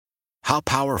How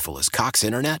powerful is Cox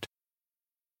Internet?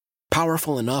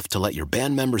 Powerful enough to let your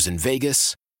band members in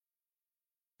Vegas,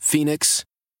 Phoenix,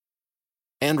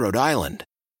 and Rhode Island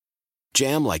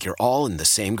jam like you're all in the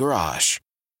same garage.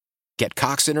 Get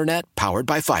Cox Internet powered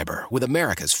by fiber with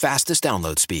America's fastest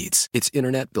download speeds. It's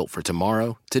internet built for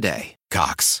tomorrow, today.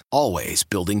 Cox, always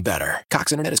building better.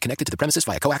 Cox Internet is connected to the premises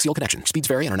via coaxial connection. Speeds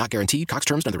vary and are not guaranteed. Cox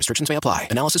terms and other restrictions may apply.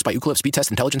 Analysis by Ookla Speed Test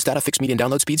Intelligence Data. Fixed median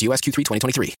download speeds. US Q3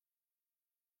 2023.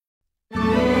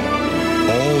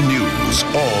 All news,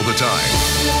 all the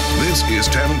time. This is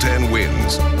 1010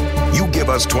 Wins. You give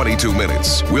us 22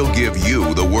 minutes, we'll give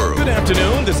you the world. Good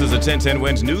afternoon. This is a 1010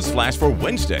 Wins news flash for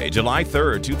Wednesday, July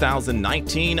 3rd,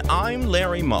 2019. I'm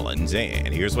Larry Mullins,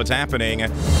 and here's what's happening.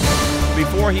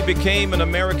 Before he became an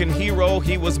American hero,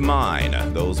 he was mine.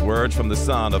 Those words from the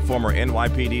son of former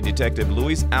NYPD Detective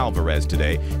Luis Alvarez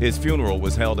today. His funeral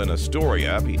was held in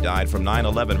Astoria. He died from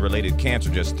 9/11-related cancer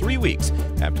just 3 weeks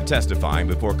after testifying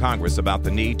before Congress about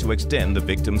the need to extend the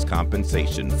Victims'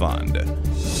 Compensation Fund.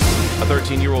 A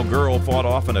 13-year-old girl fought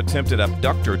off an attempted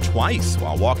abductor twice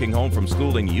while walking home from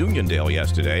school in Uniondale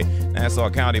yesterday. Nassau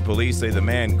County police say the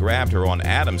man grabbed her on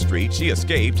Adams Street. She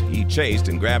escaped. He chased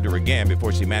and grabbed her again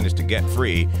before she managed to get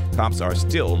free. Cops are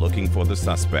still looking for the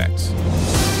suspects.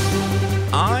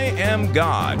 I am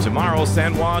God. Tomorrow,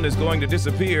 San Juan is going to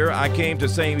disappear. I came to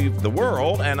save the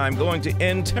world, and I'm going to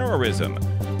end terrorism.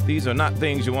 These are not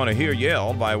things you want to hear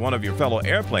yelled by one of your fellow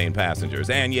airplane passengers.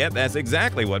 And yet, that's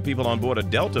exactly what people on board a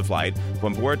Delta flight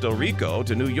from Puerto Rico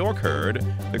to New York heard.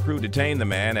 The crew detained the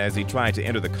man as he tried to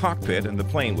enter the cockpit, and the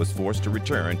plane was forced to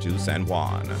return to San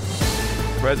Juan.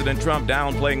 President Trump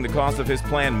downplaying the cost of his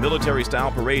planned military-style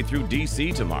parade through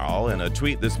D.C. tomorrow. In a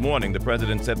tweet this morning, the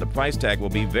president said the price tag will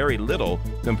be very little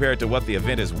compared to what the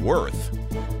event is worth.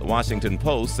 The Washington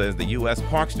Post says the U.S.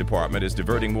 Parks Department is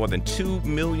diverting more than $2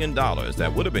 million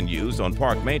that would have been used on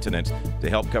park maintenance to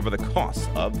help cover the costs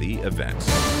of the event.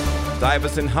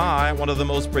 Stuyvesant High, one of the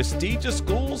most prestigious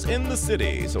schools in the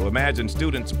city. So imagine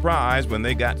students surprised when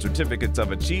they got certificates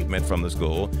of achievement from the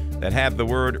school that had the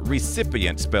word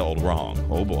recipient spelled wrong.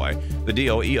 Oh boy. The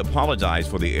DOE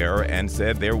apologized for the error and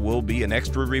said there will be an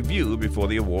extra review before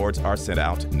the awards are sent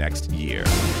out next year.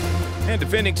 And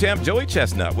defending champ Joey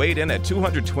Chestnut weighed in at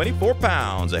 224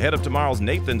 pounds ahead of tomorrow's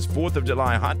Nathan's 4th of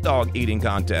July hot dog eating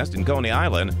contest in Coney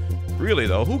Island. Really,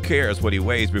 though, who cares what he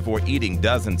weighs before eating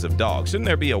dozens of dogs? Shouldn't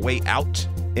there be a way out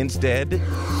instead?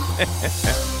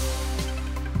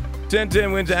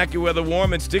 1010 Wins AccuWeather.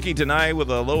 Warm and sticky tonight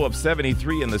with a low of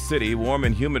 73 in the city. Warm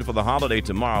and humid for the holiday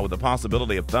tomorrow with a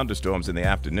possibility of thunderstorms in the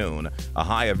afternoon. A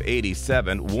high of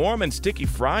 87. Warm and sticky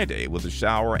Friday with a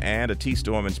shower and a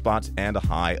T-storm in spots and a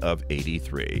high of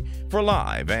 83. For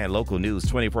live and local news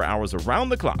 24 hours around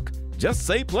the clock, just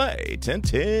say play.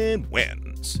 1010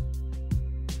 Wins.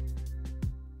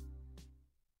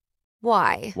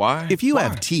 Why? Why? If you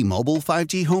have T-Mobile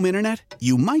 5G home internet,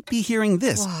 you might be hearing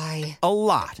this Why? a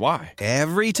lot. Why?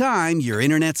 Every time your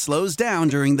internet slows down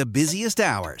during the busiest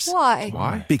hours. Why?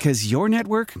 Why? Because your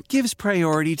network gives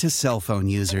priority to cell phone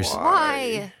users.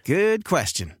 Why? Good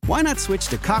question. Why not switch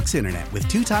to Cox Internet with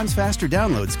 2 times faster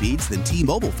download speeds than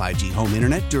T-Mobile 5G home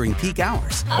internet during peak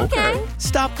hours? Okay.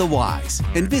 Stop the whys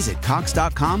and visit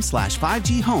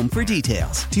cox.com/5G home for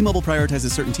details. T-Mobile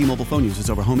prioritizes certain T-Mobile phone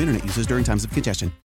users over home internet users during times of congestion.